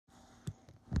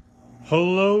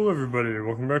Hello everybody,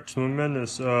 welcome back to the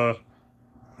Madness. I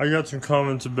got some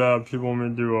comments about people want me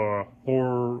to do a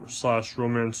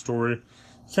horror/romance story.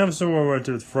 Kind of similar to what I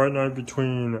did with Fright Night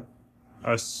between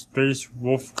a space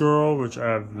wolf girl, which I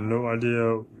have no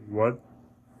idea what.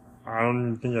 I don't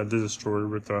even think I did a story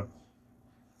with a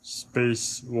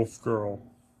space wolf girl.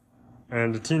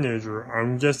 And a teenager.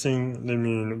 I'm guessing they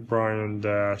mean Brian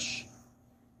Dash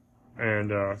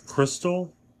and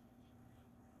Crystal.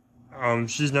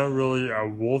 She's not really a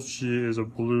wolf, she is a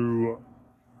blue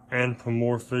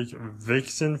anthropomorphic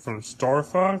vixen from Star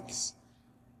Fox.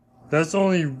 That's the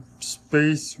only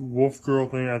space wolf girl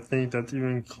thing I think that's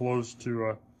even close to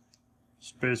a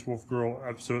space wolf girl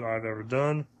episode I've ever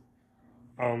done.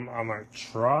 I might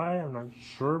try, I'm not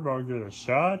sure, but I'll give it a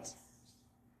shot.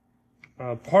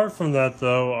 Apart from that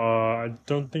though, I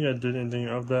don't think I did anything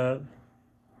of that.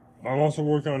 I'm also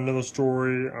working on another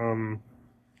story,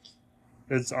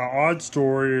 it's an odd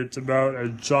story. It's about a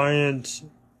giant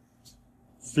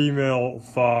female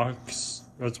fox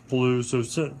that's blue, so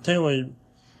technically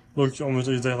looks almost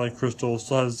exactly like Crystal.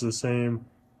 Still has the same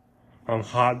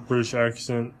hot British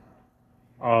accent.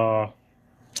 That's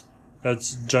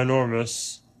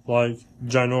ginormous, like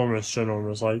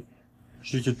ginormous. Like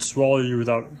she could swallow you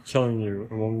without killing you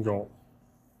in one gulp.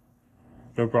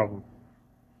 No problem.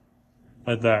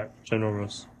 Like that,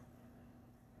 ginormous.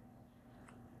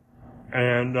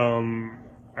 And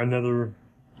another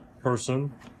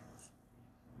person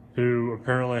who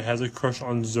apparently has a crush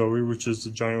on Zoe, which is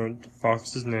the giant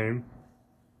fox's name,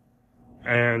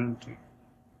 and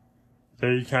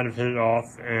they kind of hit it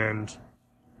off, and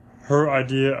her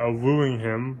idea of wooing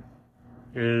him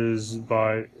is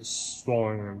by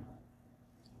swallowing him,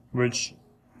 which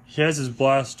he has his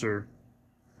blaster,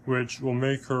 which will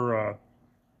make her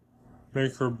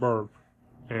burp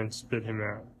and spit him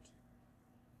out.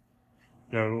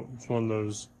 You know, it's one of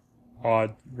those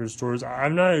odd weird stories.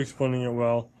 I'm not explaining it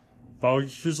well, but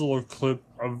here's a little clip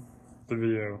of the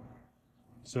video.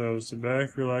 So sit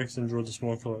back, relax, and enjoy the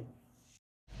small clip.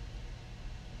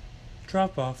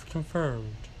 Drop off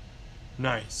confirmed.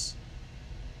 Nice.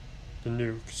 The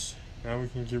nukes. Now we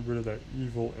can get rid of that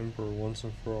evil emperor once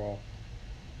and for all.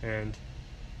 And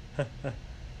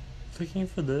looking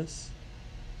for this?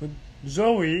 But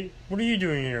Zoe, what are you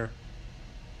doing here?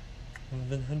 I've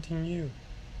been hunting you.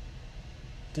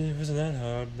 It wasn't that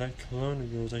hard. That cologne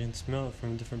of yours, I can smell it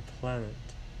from a different planet.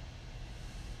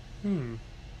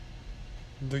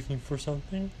 Looking for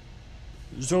something?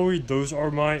 Zoe, those are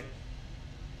my...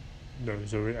 No,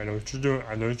 Zoe, I know what you're doing.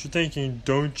 I know what you're thinking.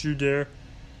 Don't you dare.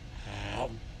 Oh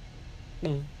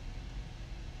my...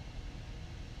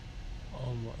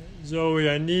 Zoe,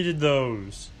 I needed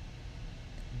those.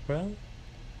 Well,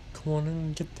 come on in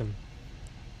and get them.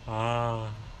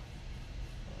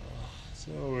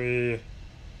 Zoe.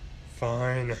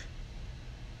 Fine.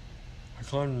 I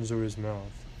climbed in Zoe's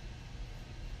mouth.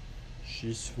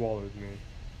 She swallowed me.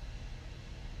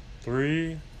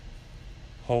 3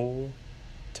 whole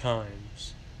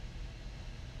times.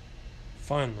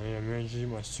 Finally, I managed to get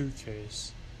my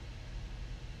suitcase.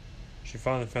 She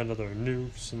finally found other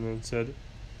nukes and then said,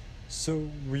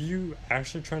 "So, were you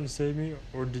actually trying to save me,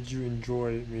 or did you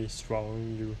enjoy me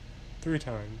swallowing you 3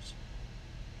 times?"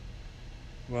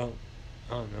 Well,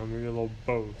 I don't know, maybe a little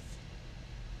both.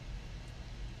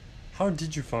 How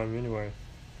did you find me anyway?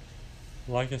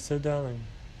 Like I said, darling,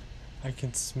 I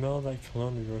can smell that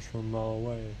cologne of yours from a mile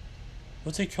away.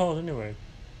 What's it called anyway?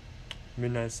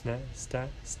 Midnight snack?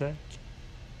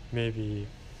 Maybe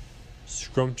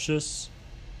scrumptious?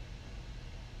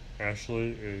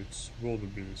 Actually, it's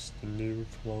Wildebeest, the new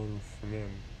cologne from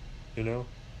him. You know?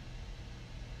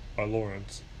 By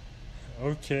Lawrence.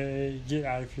 Okay, get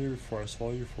out of here before I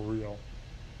swallow you for real.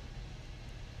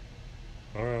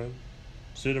 Alright.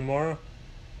 See you tomorrow?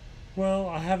 Well,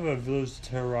 I have a village to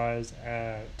terrorize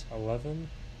at 11,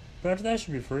 but after that I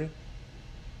should be free.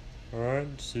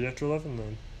 Alright, see you after 11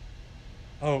 then.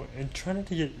 Oh, and try not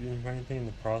to get eaten by anything in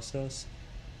the process.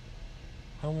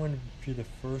 I want to be the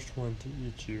first one to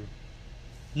eat you.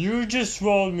 You just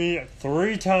swallowed me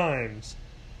 3 times!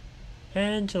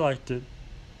 And you liked it,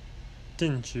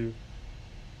 didn't you?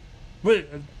 Wait!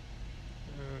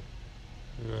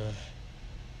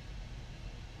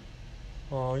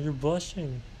 Oh, you're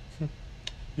blushing.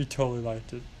 You totally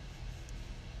liked it.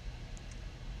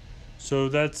 So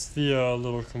that's the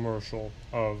little commercial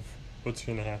of what's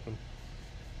going to happen.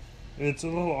 It's a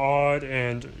little odd,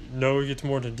 and Noah gets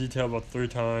more into detail about 3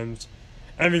 times.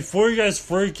 And before you guys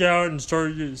freak out and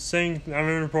start saying I'm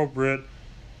inappropriate,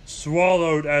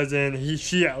 swallowed as in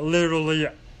she literally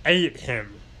ate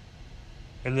him.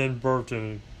 And then burped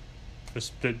and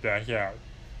spit back out.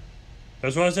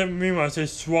 That's what I mean when I say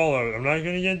swallowed. I'm not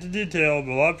going to get into detail,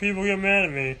 but a lot of people get mad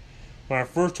at me when I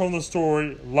first told the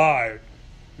story live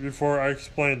before I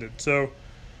explained it. So,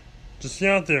 just get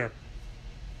out there.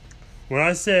 When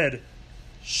I said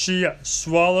she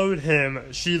swallowed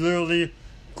him, she literally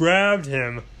grabbed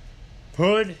him,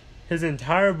 put his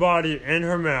entire body in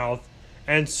her mouth,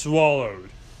 and swallowed.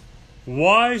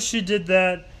 Why she did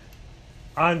that,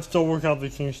 I'm still working out the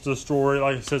kinks to the story.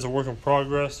 Like I said, it's a work in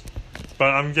progress. But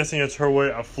I'm guessing it's her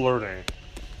way of flirting.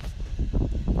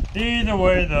 Either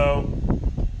way, though,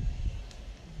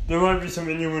 there might be some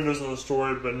innuendos in the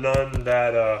story, but none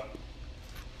that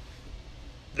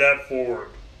forward.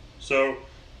 So,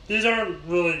 these aren't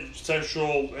really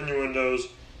sexual innuendos.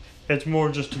 It's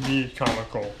more just to be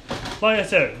comical. Like I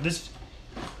said,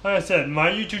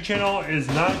 my YouTube channel is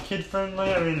not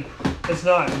kid-friendly. I mean, it's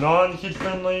not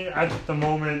non-kid-friendly at the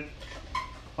moment.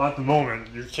 At the moment,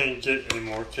 you can't get any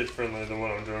more kid-friendly than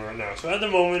what I'm doing right now. So at the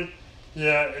moment,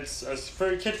 yeah, it's as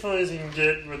very kid-friendly as you can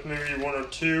get with maybe one or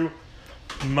two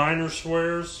minor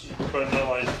swears, but not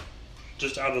like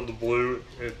just out of the blue.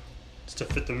 It's to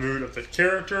fit the mood of the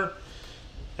character.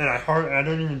 And I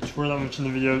don't even swear that much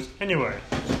in the videos anyway.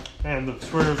 And the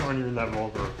swears aren't even that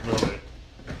vulgar, really.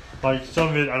 Like some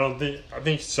of it, I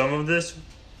think some of this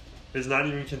is not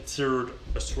even considered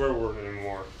a swear word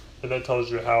anymore. And that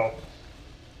tells you how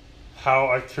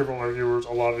I care about my viewers.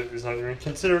 A lot of it is not even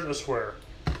considered a swear.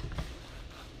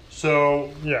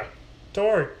 So, yeah. Don't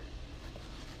worry.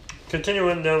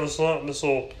 Continuing down this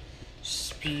little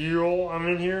spiel I'm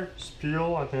in here.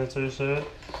 Spiel, I think that's how you say it.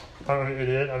 I'm an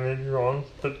idiot. I may be wrong.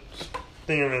 But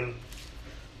thing I'm in.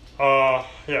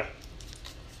 Yeah.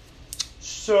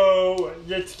 So,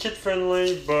 it's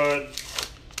kid-friendly, but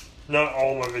not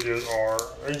all my videos are.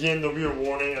 Again, there'll be a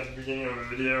warning at the beginning of the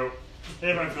video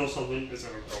if I feel something is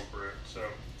inappropriate. So,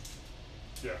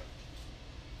 yeah.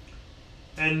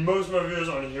 And most of my videos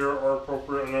on here are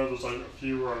appropriate. I know there's like a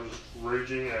few where I'm just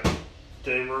raging at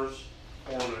gamers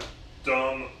or the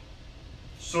dumb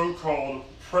so-called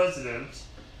president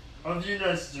of the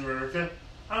United States of America.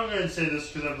 I'm going to say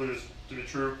this because I believe this to be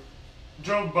true.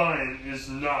 Joe Biden is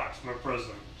not my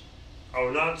president. I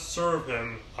will not serve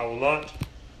him. I will not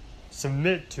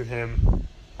submit to him.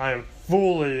 I am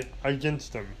fully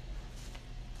against him.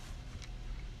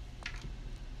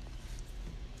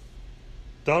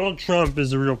 Donald Trump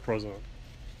is the real president.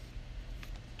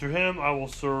 To him, I will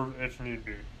serve if need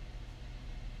be.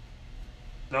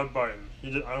 Not Biden.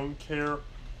 I don't care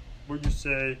what you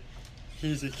say.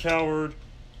 He's a coward.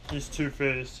 He's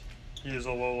two-faced. He is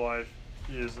a lowlife.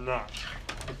 He is not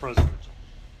the president.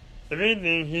 If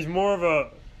anything, he's more of a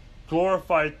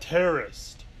glorified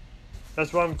terrorist.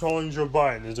 That's what I'm calling Joe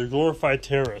Biden. He's a glorified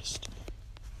terrorist.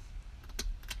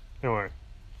 Anyway.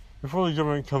 Before the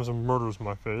government comes and murders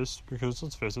my face, because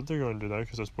let's face it, they're going to do that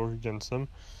because I spoke against them.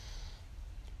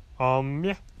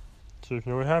 Yeah. So if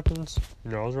you know what happens, you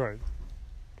know I was right.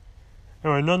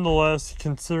 Anyway, nonetheless,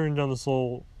 considering down this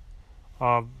little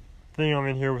thing I'm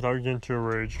in here without getting too a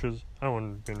rage, because I don't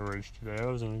want to be in a rage today. I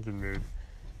was in a good mood.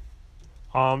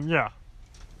 Yeah.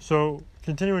 So,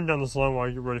 continuing down this line while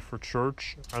I get ready for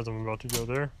church, as I'm about to go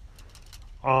there.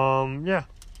 Yeah.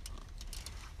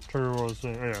 Trying to remember what I was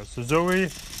saying. Oh, yeah. So Zoe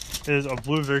is a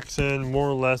blue vixen, more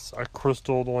or less a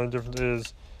crystal. The only difference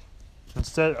is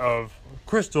instead of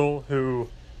Crystal, who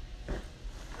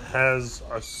has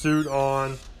a suit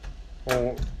on,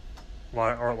 or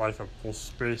like a full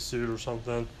space suit or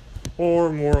something,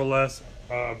 or more or less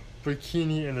a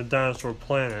bikini in a dinosaur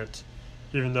planet,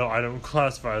 even though I don't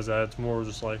classify as that. It's more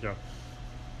just like a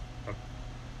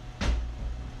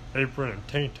apron and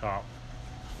tank top.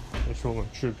 That's what my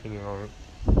true opinion on it.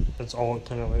 That's all it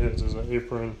technically is an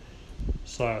apron /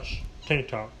 tank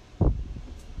top.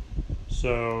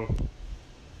 So,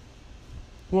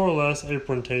 more or less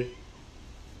apron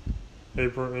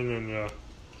and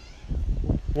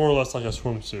more or less like a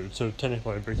swimsuit. So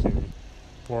technically a bikini,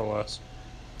 more or less.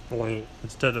 Only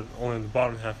the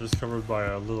bottom half is covered by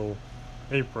a little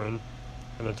apron,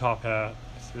 and the top half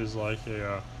is like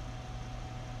a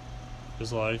I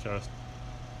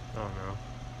don't know,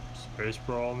 space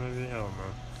bra maybe? I don't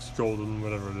know. It's golden,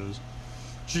 whatever it is.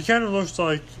 She kind of looks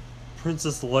like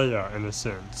Princess Leia in a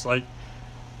sense. Like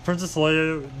Princess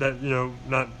Leia that, you know,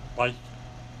 not like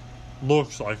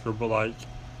looks like her, but like,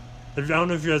 I don't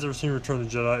know if you guys ever seen Return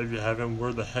of the Jedi. If you haven't,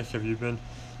 where the heck have you been?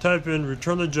 Type in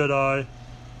Return of the Jedi,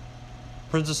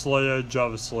 Princess Leia,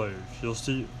 Java slave. You'll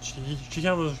see, she kind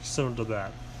of looks similar to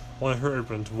that. Only her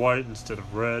apron's white instead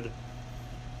of red.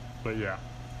 But yeah,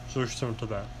 she looks similar to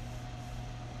that.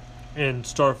 In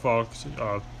Star Fox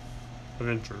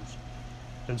Adventures.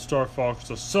 In Star Fox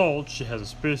Assault, she has a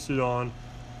spacesuit on,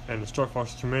 and the Star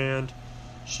Fox Command.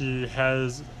 She's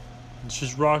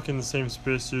rocking the same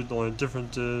spacesuit. The only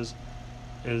difference is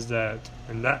that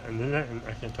and I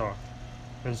can't talk.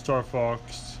 In Star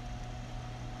Fox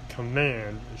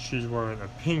Command, she's wearing a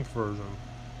pink version,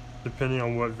 depending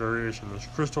on what variation. There's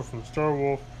Crystal from Star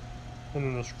Wolf, and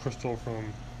then there's Crystal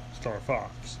from Star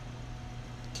Fox.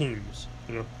 Teams,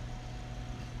 you know.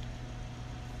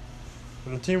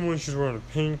 In the team one, she's wearing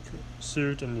a pink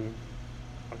suit, and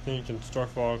I think in Star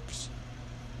Fox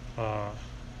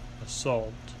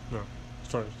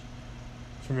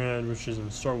Command, which is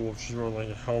in Star Wolf, she's wearing like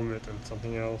a helmet and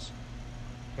something else.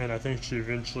 And I think she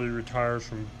eventually retires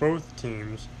from both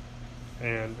teams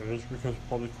and eventually becomes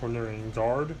public coordinating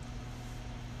guard.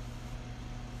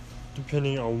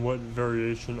 Depending on what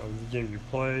variation of the game you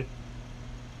play,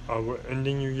 what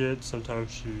ending you get. Sometimes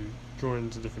she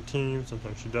joins a different team,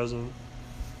 sometimes she doesn't.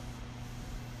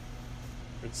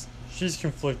 She's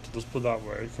conflicted, let's put it that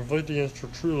way. Conflicted against her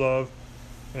true love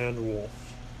and Wolf.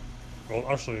 Well,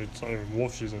 actually, it's not even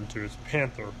Wolf she's into, it's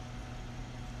Panther.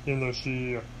 Even though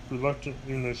she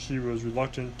was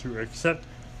reluctant to accept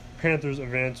Panther's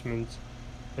advancements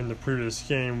in the previous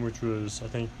game, which was, I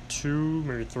think, 2,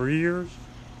 maybe 3 years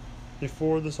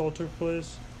before this all took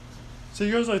place. So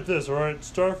it goes like this, alright?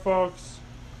 Star Fox.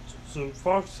 So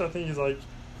Fox, I think, is like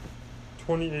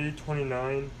 28,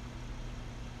 29.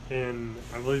 And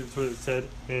I believe that's what it said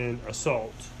in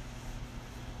Assault.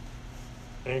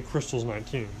 And Crystal's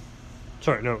 19.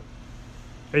 Sorry, no.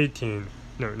 18.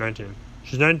 No, 19.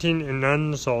 She's 19 in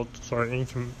non-assault. Sorry,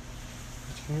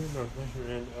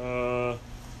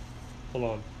 hold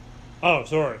on. Oh,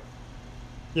 sorry.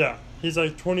 Yeah, he's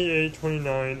like 28,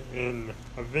 29 in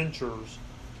Adventures,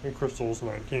 and Crystal's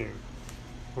 19.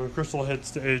 When Crystal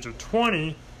hits the age of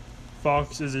 20,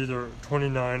 Fox is either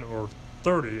 29 or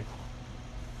 30.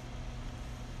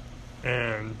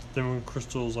 And then when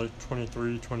Crystal's like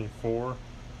 23, 24,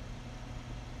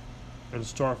 and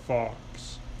Star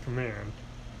Fox Command,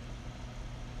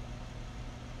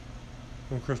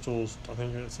 when Crystal's, I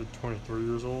think it said 23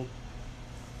 years old,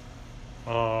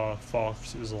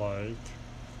 Fox is like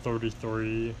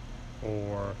 33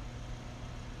 or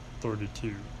 32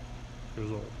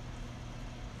 years old.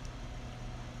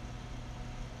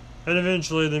 And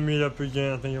eventually they meet up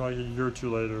again, I think like a year or two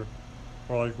later,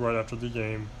 or like right after the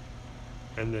game,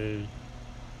 and they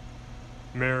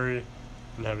marry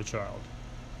and have a child.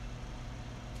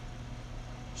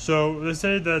 So they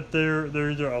say that they're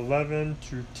either 11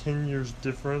 to 10 years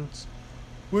difference,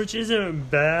 which isn't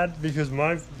bad because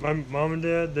my mom and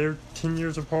dad, they're 10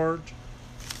 years apart,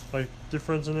 like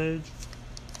difference in age,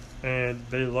 and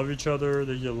they love each other,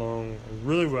 they get along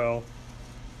really well,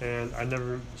 and I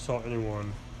never saw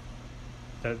anyone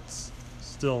that's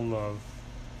still in love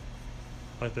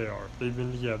like they are. They've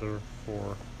been together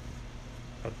for,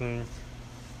 I think,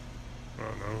 I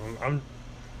don't know,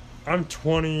 I'm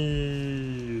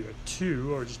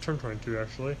 22, or just turned 22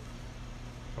 actually,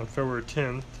 on February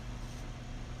 10th,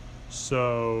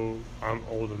 so I'm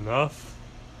old enough.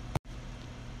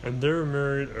 And they were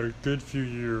married a good few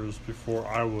years before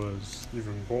I was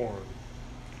even born.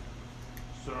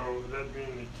 So, that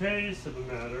being the case of the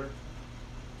matter,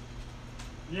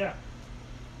 yeah.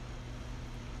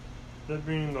 That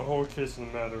being the whole case of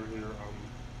the matter here,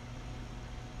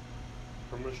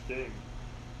 pretty much game.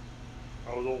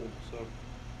 I was old, so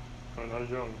I was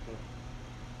young, so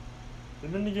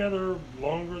they've been together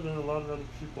longer than a lot of other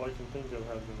people I can think of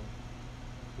have been.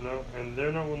 You know, and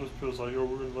they're not one of those people that's like, oh,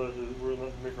 we're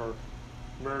gonna make our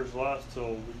marriage last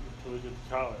till we get to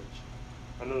college.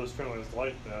 I know there's families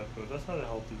like that, but that's not a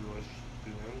healthy relationship to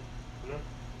be in, you know?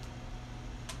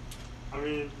 I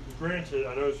mean, granted,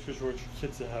 I know it's because you want your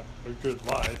kids to have a good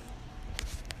life,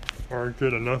 or a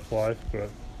good enough life,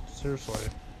 but seriously.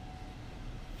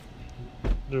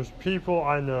 There's people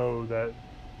I know that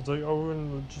it's like, oh, we're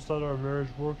gonna just let our marriage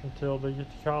work until they get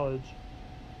to college,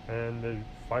 and they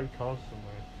fight constantly.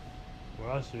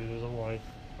 What I see it is, I'm like,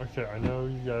 okay, I know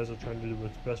you guys are trying to do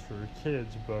what's best for your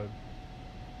kids, but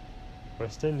by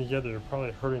staying together, you're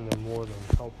probably hurting them more than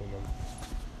helping them.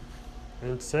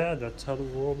 And it's sad, that's how the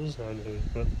world is nowadays,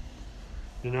 but,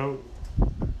 you know,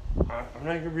 I'm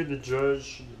not gonna be the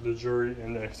judge, the jury,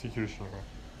 and the executioner.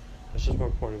 That's just my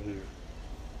point of view.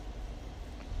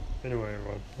 Anyway,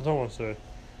 everyone, that's all I want to say.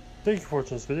 Thank you for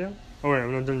watching this video. Oh wait,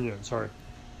 I'm not done yet, sorry.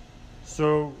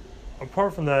 So,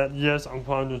 apart from that, yes, I'm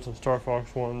planning on doing some Star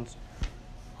Fox ones.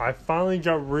 I finally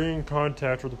got in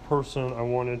contact with the person I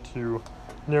wanted to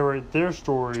narrate their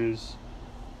stories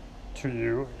to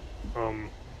you.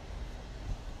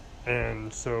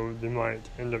 And so they might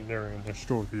end up narrating their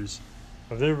stories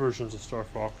of their versions of Star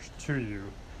Fox to you.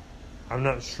 I'm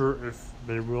not sure if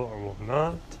they will or will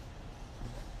not.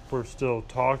 We're still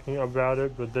talking about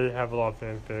it, but they have a lot of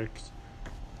fanfics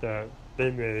that they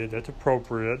made that's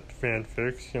appropriate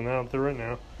fanfics out there right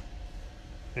now.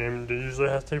 And it usually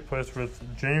has to take place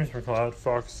with James McCloud,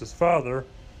 Fox's father,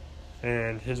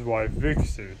 and his wife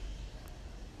Vixie.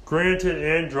 Granted,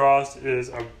 Andros is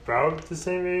about the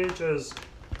same age as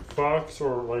Fox,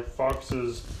 or like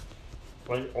Fox's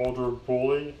like older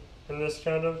bully in this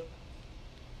kind of.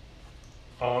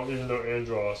 Even though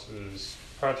Andros is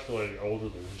practically older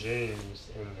than James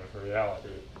in reality.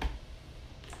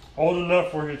 Old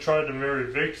enough where he tried to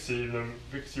marry Vixie, then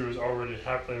Vixie was already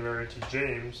happily married to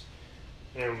James,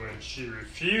 and when she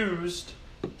refused,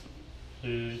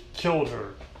 he killed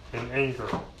her in anger.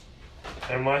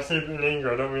 And when I say in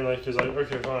anger, I don't mean like he's like,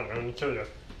 okay, fine, I'm gonna kill you.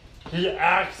 He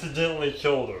accidentally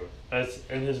killed her, that's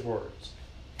in his words.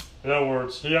 In other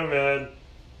words, he got mad,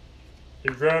 he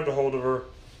grabbed a hold of her,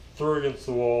 threw her against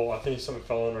the wall. I think something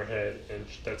fell on her head, and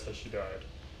that's how she died.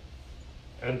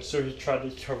 And so he tried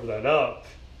to cover that up.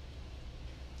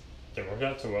 Didn't work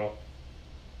out so well.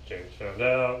 James found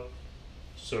out.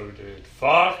 So did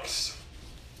Fox.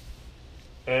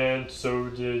 And so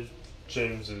did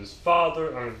James's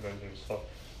father. I mean, not James's father.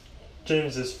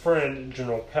 James's friend,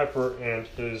 General Pepper, and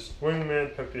his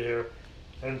wingman, Peppy Hair,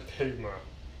 and Pigma.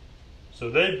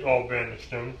 So they all banished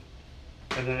him.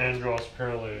 And then Andros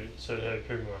apparently said, hey,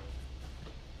 Pigma,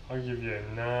 I'll give you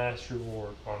a nice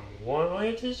reward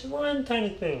on just one tiny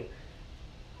thing.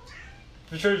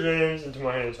 Betray James into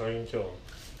my hands so I can kill him.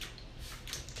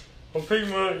 Well,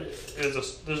 Pigma there's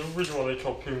a reason why they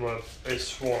call Pigma a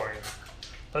swine.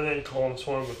 I didn't call him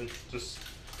swine, but they just,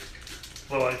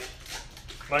 but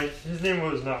like his name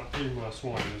was not Pigma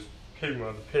Swine, it was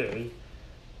Pigma the pig,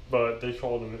 but they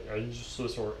called him a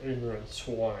useless or ignorant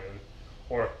swine.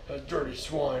 Or a dirty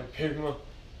swine, Pigma.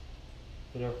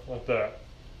 You know, like that.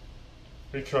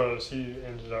 Because he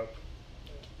ended up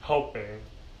helping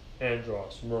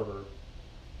Andros murder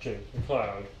James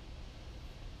McCloud,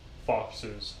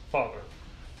 Fox's father.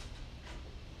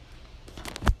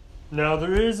 Now,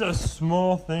 there is a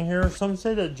small thing here. Some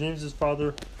say that James's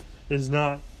father is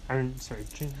not...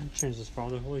 James's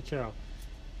father, holy cow.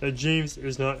 That James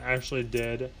is not actually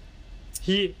dead.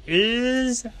 He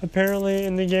is, apparently,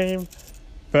 in the game.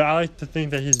 But I like to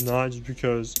think that he's not, just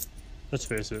because, let's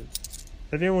face it,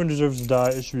 if anyone deserves to die,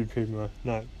 it should be Pigma,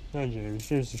 not James.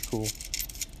 James is cool.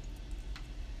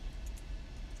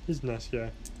 He's a nice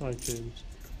guy. I like James.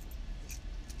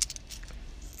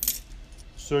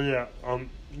 So yeah,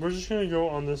 we're just gonna go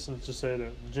on this and just say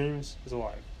that James is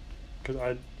alive, because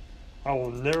I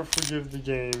will never forgive the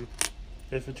game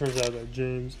if it turns out that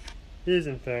James is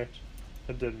in fact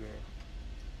a dead man.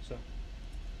 So,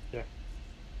 yeah.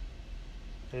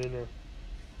 And,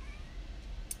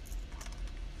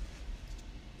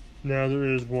 now there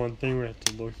is one thing we have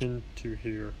to look into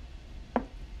here.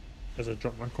 As I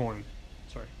drop my coin.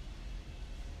 Sorry.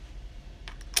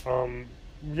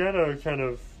 You gotta kind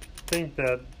of think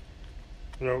that,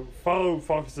 follow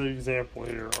Fox's example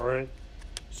here, alright?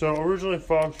 So originally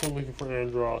Fox was looking for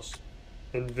Andros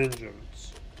and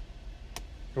vengeance.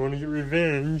 He wanted to get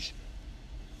revenge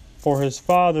for his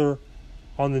father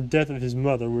on the death of his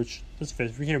mother, which, let's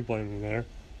face it, we can't blame him there.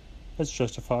 That's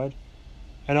justified.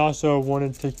 And also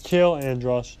wanted to kill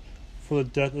Andros for the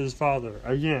death of his father.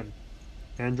 Again,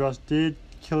 Andros did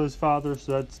kill his father,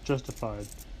 so that's justified.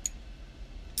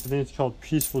 I think it's called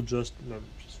peaceful justice,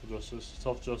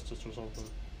 self-justice or something.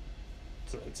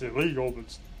 It's illegal,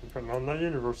 but depending on that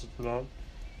universe, it's not.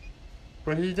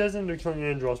 But he does end up killing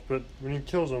Andros, but when he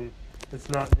kills him, it's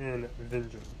not in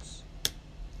vengeance.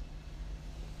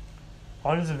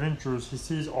 On his adventures, he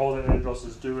sees all that Andros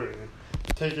is doing,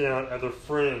 taking out other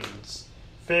friends,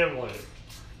 family,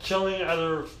 killing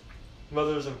other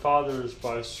mothers and fathers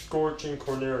by scorching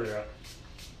Corneria,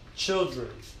 children.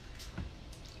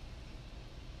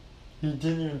 He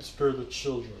didn't even spare the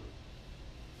children.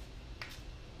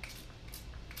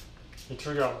 He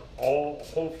took out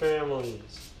whole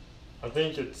families. I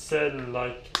think it's said in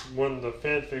one of the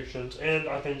fan fictions, and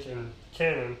I think in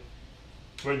canon,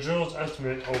 my journals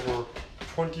estimate over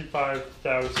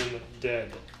 25,000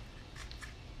 dead.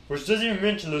 Which doesn't even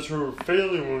mention those who were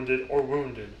fatally wounded or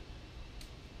wounded.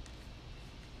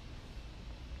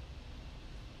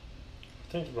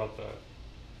 Think about that.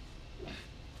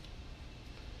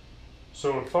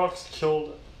 So when Fox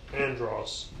killed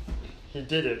Andros, he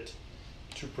did it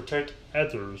to protect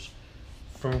others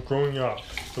from growing up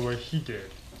the way he did,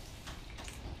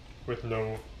 with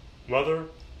no mother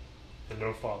and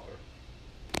no father.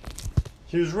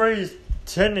 He was raised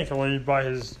technically by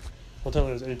technically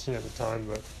he was 18 at the time,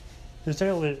 but He was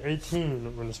technically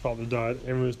 18 when his father died,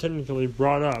 and was technically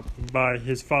brought up by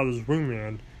his father's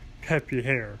wingman, Peppy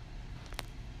Hare.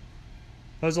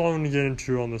 That's all I'm going to get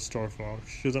into on the Star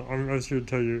Fox, because I'm just here to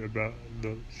tell you about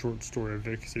the short story of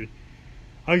Vixie.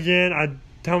 Again,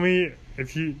 tell me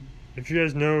if you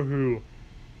guys know who,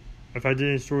 if I did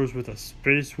any stories with a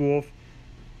space wolf,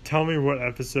 tell me what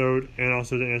episode, and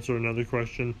also to answer another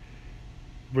question.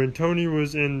 When Tony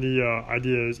was in the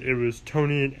ideas, it was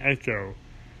Tony and Echo.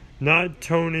 Not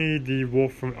Tony the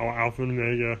wolf from Alpha and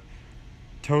Omega.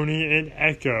 Tony and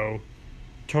Echo.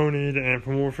 Tony the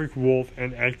anthropomorphic wolf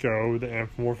and Echo the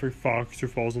anthropomorphic fox who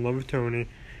falls in love with Tony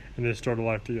and they start a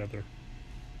life together.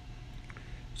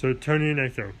 So Tony and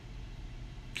Echo.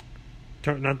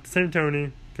 Not the same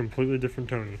Tony, completely different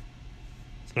Tony.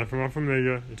 It's not from Alpha and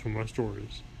Omega, it's from my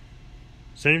stories.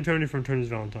 Same Tony from Tony's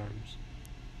Valentines.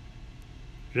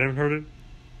 If you haven't heard it,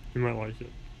 you might like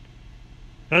it.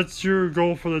 That's your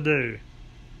goal for the day.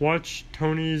 Watch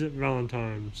Tony's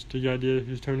Valentines to get an idea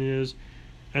who Tony is.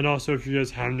 And also, if you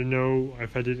guys happen to know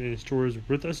if I did any stories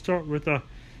with a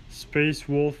space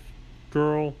wolf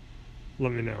girl,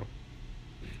 let me know.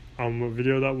 What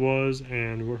video that was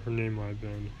and what her name might have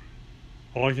been.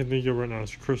 All I can think of right now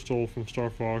is Crystal from Star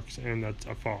Fox, and that's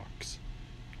a fox,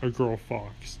 a girl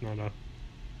fox, not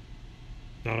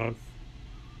a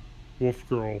wolf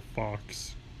girl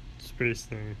fox space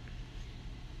thing.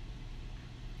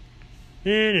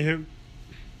 Anywho,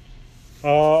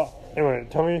 anyway,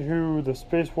 tell me who the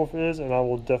space wolf is, and I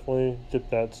will definitely get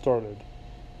that started.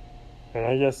 And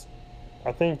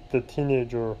I think the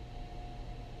teenager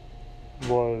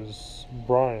was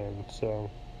Brian, so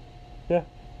yeah.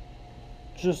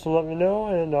 Just to let me know,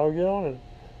 and I'll get on it.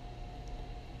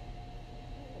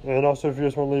 And also, if you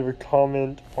guys want to leave a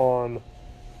comment on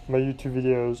my YouTube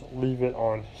videos, leave it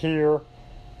on here.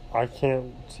 I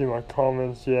can't see my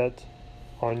comments yet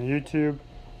on YouTube,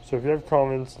 so if you have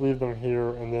comments, leave them here,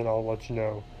 and then I'll let you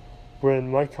know when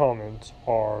my comments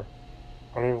are,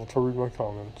 I'm able to read my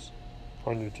comments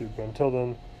on YouTube. But until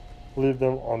then, leave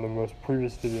them on the most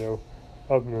previous video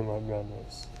of Moonlight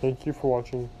Madness. Thank you for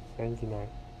watching, and good night.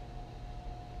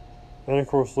 And of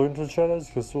course, look into the shadows,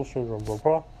 because still stranger on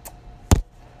Bopah.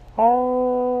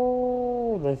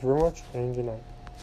 Oh, thank you very much, and good night.